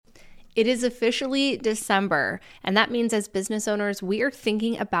It is officially December, and that means as business owners, we are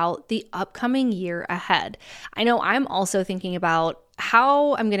thinking about the upcoming year ahead. I know I'm also thinking about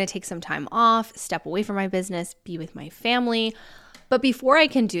how I'm going to take some time off, step away from my business, be with my family. But before I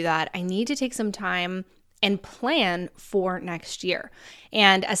can do that, I need to take some time and plan for next year.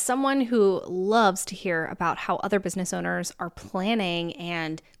 And as someone who loves to hear about how other business owners are planning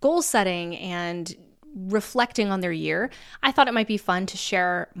and goal setting and reflecting on their year, I thought it might be fun to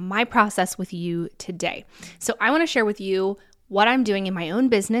share my process with you today. So I want to share with you what I'm doing in my own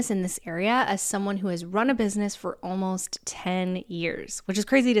business in this area as someone who has run a business for almost 10 years, which is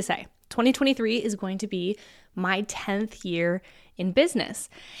crazy to say. 2023 is going to be my 10th year in business.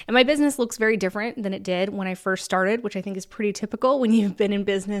 And my business looks very different than it did when I first started, which I think is pretty typical when you've been in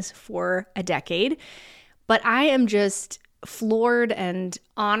business for a decade. But I am just floored and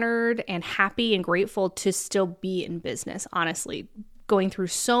honored and happy and grateful to still be in business, honestly. Going through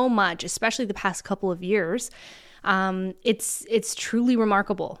so much, especially the past couple of years, it's truly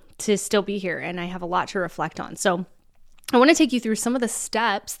remarkable to still be here, and I have a lot to reflect on. So I want to take you through some of the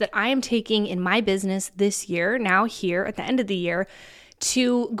steps that I am taking in my business this year, now here at the end of the year,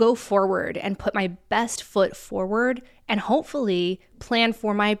 to go forward and put my best foot forward and hopefully plan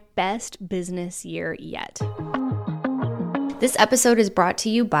for my best business year yet. This episode is brought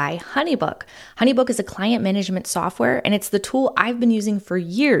to you by HoneyBook. HoneyBook is a client management software, and it's the tool I've been using for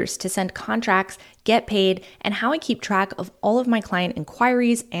years to send contracts, get paid, and how I keep track of all of my client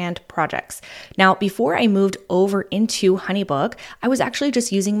inquiries and projects. Now, before I moved over into HoneyBook, I was actually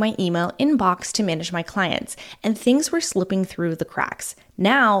just using my email inbox to manage my clients, and things were slipping through the cracks.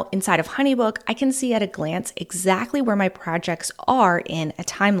 Now, inside of HoneyBook, I can see at a glance exactly where my projects are in a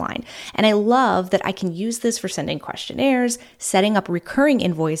timeline. And I love that I can use this for sending questionnaires, setting up recurring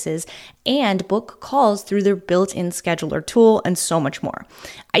invoices, and book calls through their built-in scheduler tool, and so much more.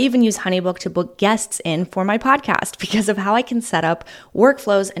 I even use HoneyBook to book guests in for my podcast because of how I can set up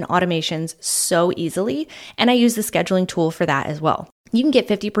workflows and automations so easily. And I use the scheduling tool for that as well. You can get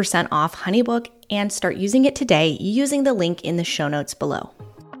 50% off HoneyBook and start using it today using the link in the show notes below.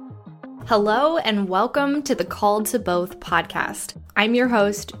 Hello and welcome to the Called to Both podcast. I'm your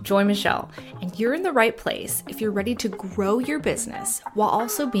host, Joy Michelle, and you're in the right place if you're ready to grow your business while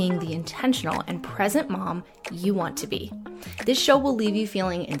also being the intentional and present mom you want to be. This show will leave you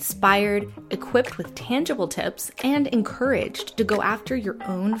feeling inspired, equipped with tangible tips, and encouraged to go after your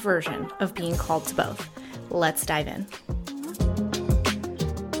own version of being called to both. Let's dive in.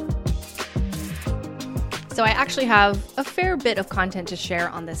 So I actually have a fair bit of content to share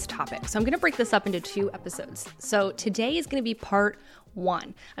on this topic. So I'm going to break this up into 2 episodes. So today is going to be part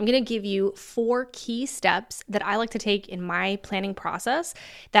 1. I'm going to give you 4 key steps that I like to take in my planning process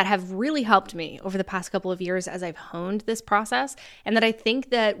that have really helped me over the past couple of years as I've honed this process, and that I think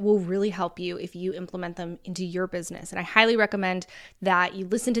that will really help you if you implement them into your business. And I highly recommend that you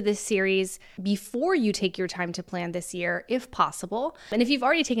listen to this series before you take your time to plan this year, if possible. And if you've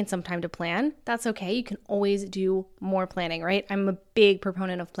already taken some time to plan, that's okay. You can always do more planning, right? I'm a big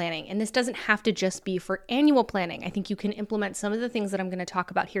proponent of planning, and this doesn't have to just be for annual planning. I think you can implement some of the things that I'm going to talk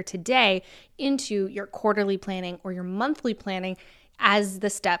about here today into your quarterly planning or your monthly planning as the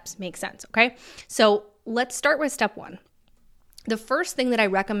steps make sense, okay? So let's start with step 1. The first thing that I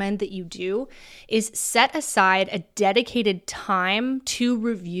recommend that you do is set aside a dedicated time to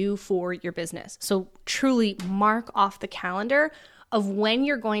review for your business. So truly mark off the calendar of when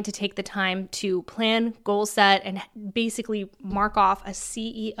you're going to take the time to plan, goal set, and basically mark off a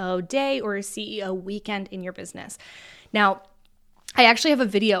CEO day or a CEO weekend in your business. Now, I actually have a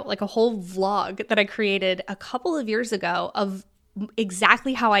video, like a whole vlog that I created a couple of years ago of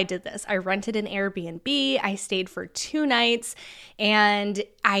exactly how I did this. I rented an Airbnb, I stayed for 2 nights, and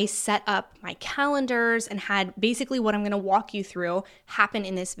I set up my calendars and had basically what I'm going to walk you through happen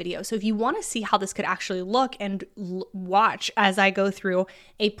in this video. So if you want to see how this could actually look and watch as I go through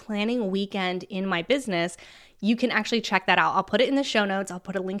a planning weekend in my business, you can actually check that out. I'll put it in the show notes. I'll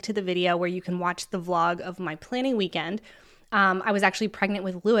put a link to the video where you can watch the vlog of my planning weekend. I was actually pregnant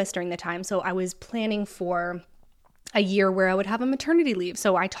with Lewis during the time, so I was planning for a year where I would have a maternity leave.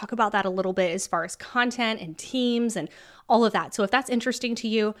 So I talk about that a little bit as far as content and teams and all of that. So if that's interesting to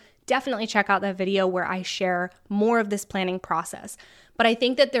you, definitely check out that video where I share more of this planning process. But I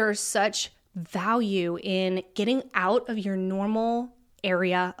think that there is such value in getting out of your normal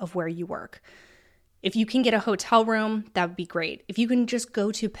area of where you work. If you can get a hotel room, that would be great. If you can just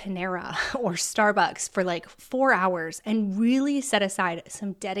go to Panera or Starbucks for like 4 hours and really set aside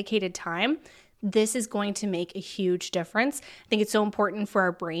some dedicated time, this is going to make a huge difference. I think it's so important for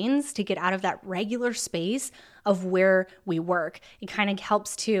our brains to get out of that regular space of where we work. It kind of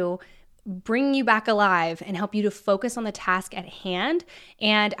helps to bring you back alive and help you to focus on the task at hand.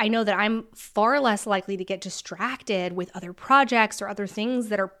 And I know that I'm far less likely to get distracted with other projects or other things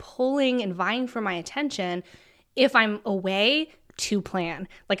that are pulling and vying for my attention if I'm away to plan.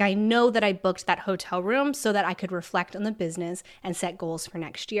 Like, I know that I booked that hotel room so that I could reflect on the business and set goals for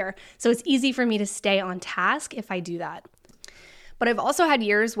next year. So it's easy for me to stay on task if I do that. But I've also had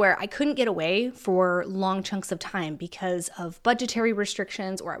years where I couldn't get away for long chunks of time because of budgetary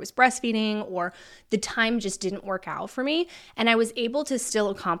restrictions, or I was breastfeeding, or the time just didn't work out for me. And I was able to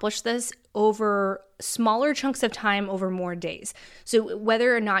still accomplish this over smaller chunks of time over more days. So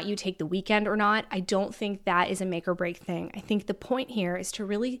whether or not you take the weekend or not, I don't think that is a make or break thing. I think the point here is to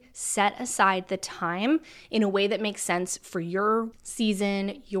really set aside the time in a way that makes sense for your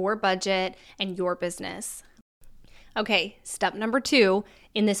season, your budget, and your business. Okay, step number 2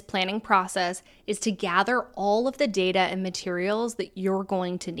 in this planning process is to gather all of the data and materials that you're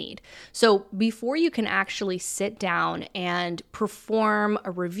going to need. So before you can actually sit down and perform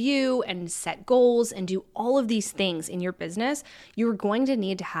a review and set goals and do all of these things in your business, you're going to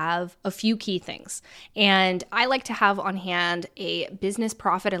need to have a few key things. And I like to have on hand a business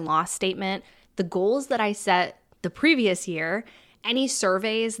profit and loss statement, the goals that I set the previous year, any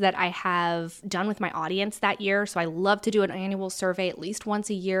surveys that I have done with my audience that year. So I love to do an annual survey at least once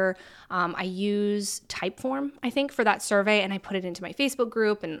a year. I use Typeform, I think, for that survey, and I put it into my Facebook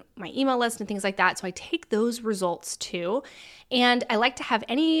group and my email list and things like that. So I take those results too. And I like to have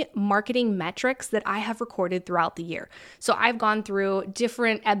any marketing metrics that I have recorded throughout the year. So I've gone through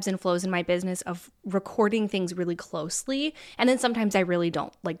different ebbs and flows in my business of recording things really closely. And then sometimes I really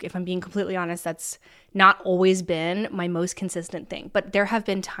don't. Like, if I'm being completely honest, that's not always been my most consistent thing. But there have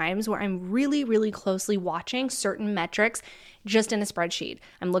been times where I'm really, really closely watching certain metrics just in a spreadsheet.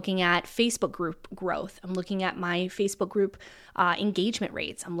 I'm looking at Facebook group growth. I'm looking at my Facebook group engagement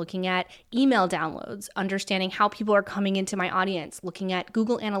rates. I'm looking at email downloads, understanding how people are coming into my audience, looking at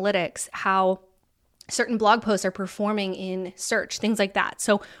Google Analytics, how certain blog posts are performing in search, things like that.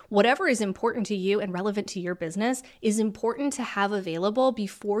 So whatever is important to you and relevant to your business is important to have available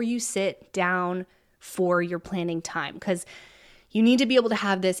before you sit down for your planning time, because you need to be able to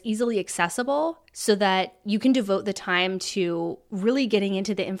have this easily accessible so that you can devote the time to really getting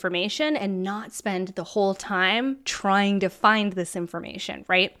into the information and not spend the whole time trying to find this information,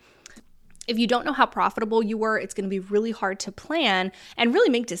 right? If you don't know how profitable you were, it's going to be really hard to plan and really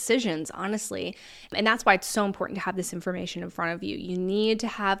make decisions, honestly. And that's why it's so important to have this information in front of you. You need to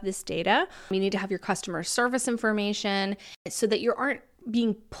have this data. You need to have your customer service information so that you aren't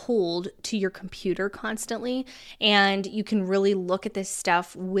being pulled to your computer constantly, and you can really look at this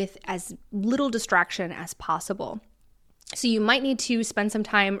stuff with as little distraction as possible. So you might need to spend some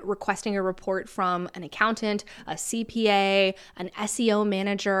time requesting a report from an accountant, a CPA, an SEO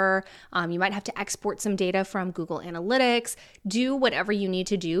manager. You might have to export some data from Google Analytics. Do whatever you need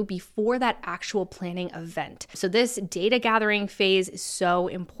to do before that actual planning event. So this data gathering phase is so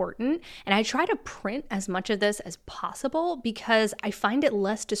important. And I try to print as much of this as possible because I find it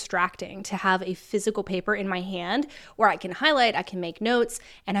less distracting to have a physical paper in my hand where I can highlight, I can make notes,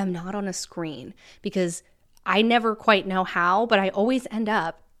 and I'm not on a screen, because I never quite know how, but I always end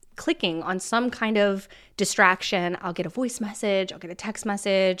up clicking on some kind of distraction. I'll get a voice message, I'll get a text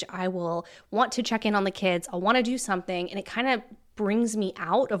message, I will want to check in on the kids, I'll want to do something, and it kind of brings me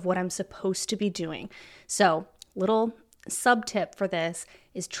out of what I'm supposed to be doing. So, little sub tip for this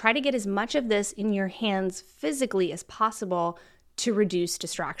is try to get as much of this in your hands physically as possible to reduce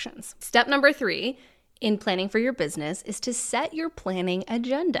distractions. Step number 3 in planning for your business is to set your planning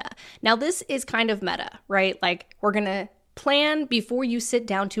agenda. Now, this is kind of meta, right? Like, we're going to plan before you sit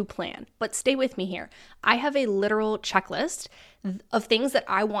down to plan, but stay with me here. I have a literal checklist of things that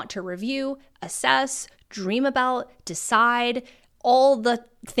I want to review, assess, dream about, decide, all the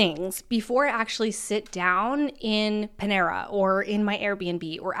things before I actually sit down in Panera or in my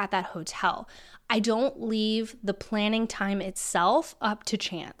Airbnb or at that hotel. I don't leave the planning time itself up to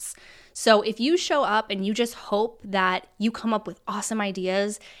chance. So if you show up and you just hope that you come up with awesome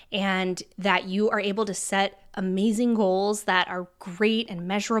ideas and that you are able to set amazing goals that are great and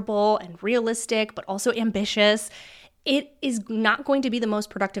measurable and realistic, but also ambitious, it is not going to be the most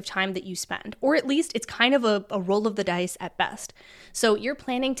productive time that you spend, or at least it's kind of a roll of the dice at best. So your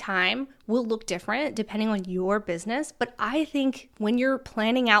planning time will look different depending on your business, but I think when you're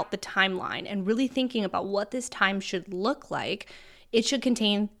planning out the timeline and really thinking about what this time should look like, it should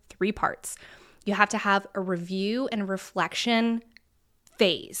contain 3 parts. You have to have a review and reflection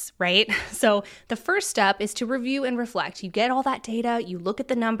phase, right? So the first step is to review and reflect. You get all that data, you look at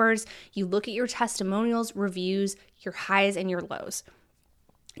the numbers, you look at your testimonials, reviews, your highs and your lows.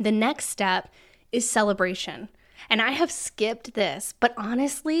 The next step is celebration. And I have skipped this, but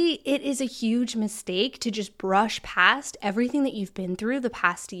honestly, it is a huge mistake to just brush past everything that you've been through the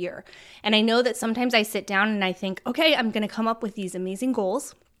past year. And I know that sometimes I sit down and I think, okay, I'm going to come up with these amazing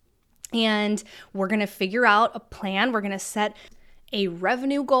goals and we're going to figure out a plan. We're going to set a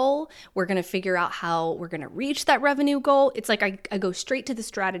revenue goal. We're going to figure out how we're going to reach that revenue goal. It's like I go straight to the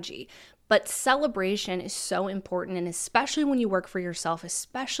strategy. But celebration is so important, and especially when you work for yourself,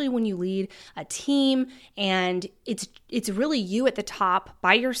 especially when you lead a team and it's really you at the top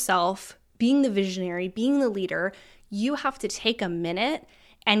by yourself, being the visionary, being the leader. You have to take a minute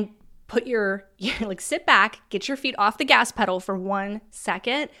and put sit back, get your feet off the gas pedal for 1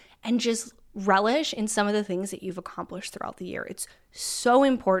 second and just relish in some of the things that you've accomplished throughout the year. It's so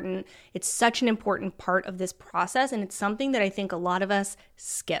important. It's such an important part of this process, and it's something that I think a lot of us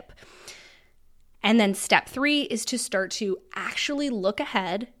skip. And then step 3 is to start to actually look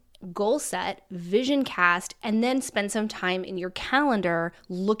ahead, goal set, vision cast, and then spend some time in your calendar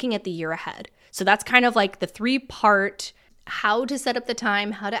looking at the year ahead. So that's kind of like the 3-part how to set up the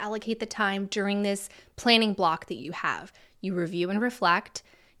time, how to allocate the time during this planning block that you have. You review and reflect,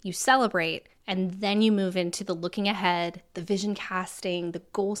 you celebrate, and then you move into the looking ahead, the vision casting, the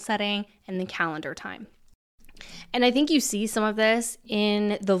goal setting, and the calendar time. And I think you see some of this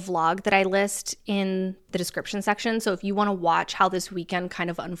in the vlog that I list in the description section. So if you want to watch how this weekend kind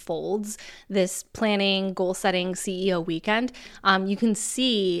of unfolds, this planning, goal setting CEO weekend, you can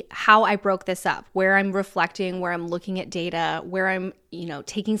see how I broke this up, where I'm reflecting, where I'm looking at data, where I'm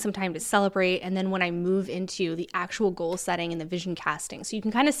taking some time to celebrate, and then when I move into the actual goal setting and the vision casting. So you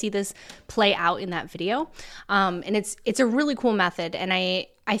can kind of see this play out in that video. And it's a really cool method. And I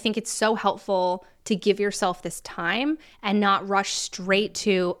think it's so helpful to give yourself this time and not rush straight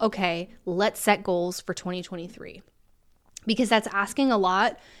to, okay, let's set goals for 2023. Because that's asking a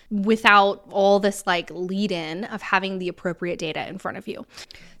lot without all this lead in of having the appropriate data in front of you.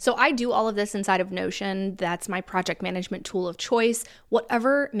 So I do all of this inside of Notion. That's my project management tool of choice,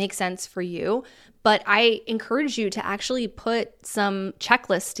 whatever makes sense for you. But I encourage you to actually put some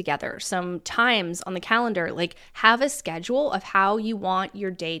checklists together, some times on the calendar, have a schedule of how you want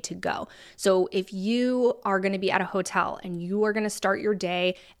your day to go. So if you are going to be at a hotel and you are going to start your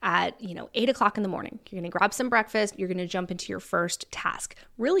day at, 8 o'clock in the morning, you're going to grab some breakfast, you're going to jump into your first task.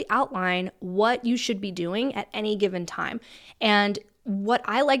 Really outline what you should be doing at any given time. And what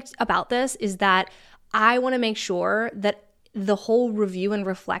I liked about this is that I want to make sure that the whole review and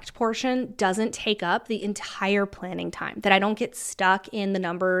reflect portion doesn't take up the entire planning time, that I don't get stuck in the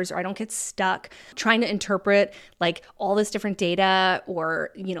numbers or I don't get stuck trying to interpret all this different data or,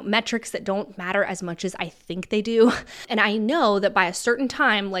 metrics that don't matter as much as I think they do. And I know that by a certain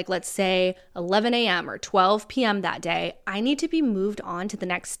time, let's say 11 a.m. or 12 p.m. that day, I need to be moved on to the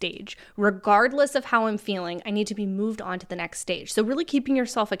next stage. Regardless of how I'm feeling, I need to be moved on to the next stage. So really keeping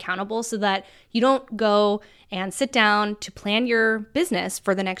yourself accountable so that you don't go and sit down to plan your business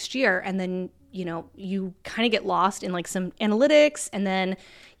for the next year and then you kind of get lost in some analytics, and then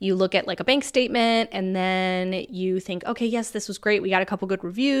you look at a bank statement and then you think, okay, yes, this was great, we got a couple good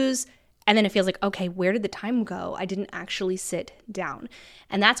reviews, and then it feels okay, where did the time go? I didn't actually sit down.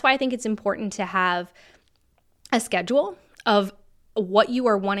 And that's why I think it's important to have a schedule of what you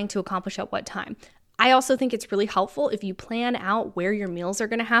are wanting to accomplish at what time. I also think it's really helpful if you plan out where your meals are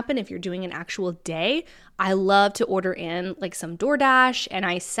going to happen. If you're doing an actual day, I love to order in some DoorDash, and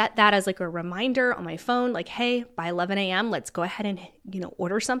I set that as a reminder on my phone, hey, by 11 a.m., let's go ahead and,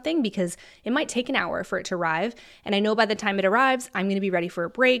 order something, because it might take an hour for it to arrive. And I know by the time it arrives, I'm going to be ready for a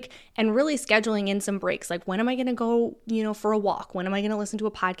break, and really scheduling in some breaks. When am I going to go, for a walk? When am I going to listen to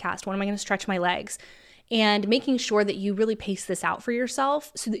a podcast? When am I going to stretch my legs? And making sure that you really pace this out for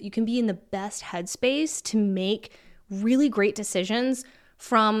yourself so that you can be in the best headspace to make really great decisions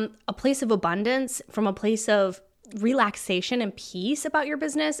from a place of abundance, from a place of relaxation and peace about your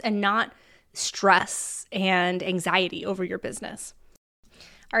business, and not stress and anxiety over your business.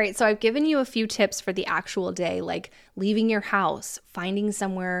 All right, so I've given you a few tips for the actual day, like leaving your house, finding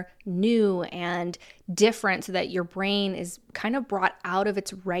somewhere new and different so that your brain is kind of brought out of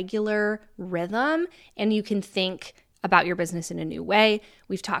its regular rhythm and you can think about your business in a new way.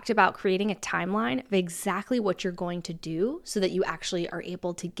 We've talked about creating a timeline of exactly what you're going to do so that you actually are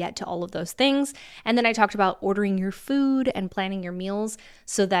able to get to all of those things. And then I talked about ordering your food and planning your meals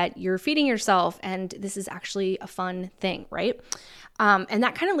so that you're feeding yourself and this is actually a fun thing, right? And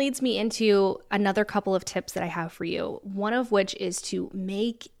that kind of leads me into another couple of tips that I have for you, one of which is to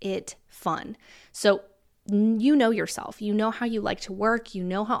make it fun. So you know yourself. You know how you like to work. You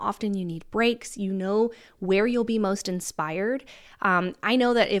know how often you need breaks. You know where you'll be most inspired. I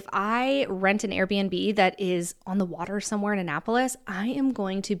know that if I rent an Airbnb that is on the water somewhere in Annapolis, I am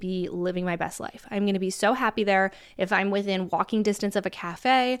going to be living my best life. I'm going to be so happy there. If I'm within walking distance of a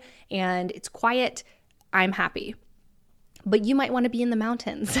cafe and it's quiet, I'm happy. But you might want to be in the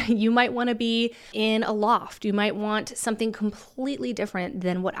mountains. You might want to be in a loft. You might want something completely different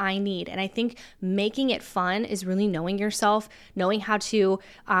than what I need. And I think making it fun is really knowing yourself, knowing how to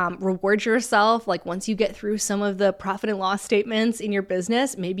reward yourself. Like once you get through some of the profit and loss statements in your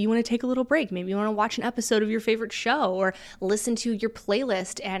business, maybe you want to take a little break. Maybe you want to watch an episode of your favorite show or listen to your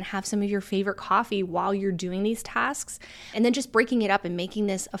playlist and have some of your favorite coffee while you're doing these tasks. And then just breaking it up and making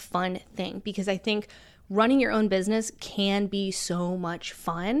this a fun thing, because I think running your own business can be so much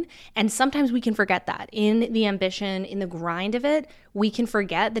fun. And sometimes we can forget that. In the ambition, in the grind of it, we can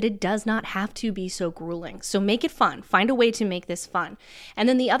forget that it does not have to be so grueling. So make it fun. Find a way to make this fun. And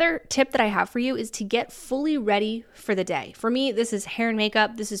then the other tip that I have for you is to get fully ready for the day. For me, this is hair and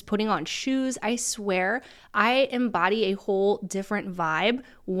makeup. This is putting on shoes. I swear, I embody a whole different vibe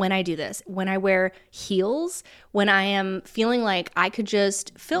when I do this. When I wear heels, when I am feeling like I could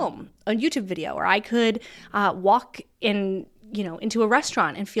just film a YouTube video, or I could walk into a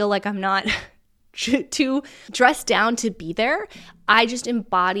restaurant and feel like I'm not too dressed down to be there. I just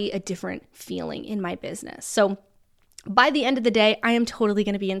embody a different feeling in my business. So by the end of the day, I am totally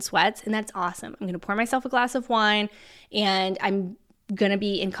going to be in sweats, and that's awesome. I'm going to pour myself a glass of wine, and I'm going to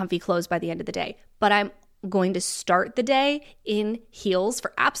be in comfy clothes by the end of the day. But I'm going to start the day in heels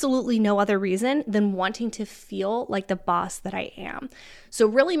for absolutely no other reason than wanting to feel like the boss that I am. So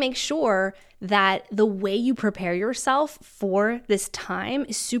really make sure that the way you prepare yourself for this time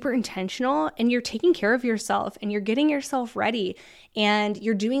is super intentional, and you're taking care of yourself and you're getting yourself ready and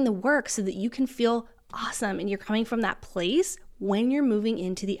you're doing the work so that you can feel awesome, and you're coming from that place when you're moving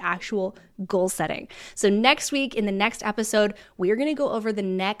into the actual goal setting. So next week, in the next episode, we are going to go over the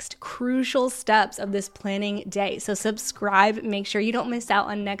next crucial steps of this planning day. So subscribe, make sure you don't miss out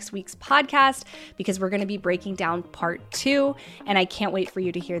on next week's podcast, because we're going to be breaking down part 2, and I can't wait for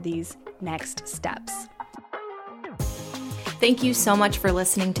you to hear these next steps. Thank you so much for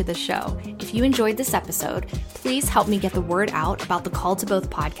listening to the show. If you enjoyed this episode, please help me get the word out about the Call to Both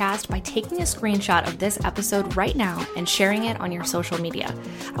podcast by taking a screenshot of this episode right now and sharing it on your social media.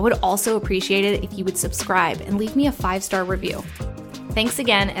 I would also appreciate it if you would subscribe and leave me a 5-star review. Thanks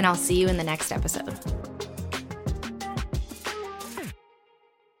again, and I'll see you in the next episode.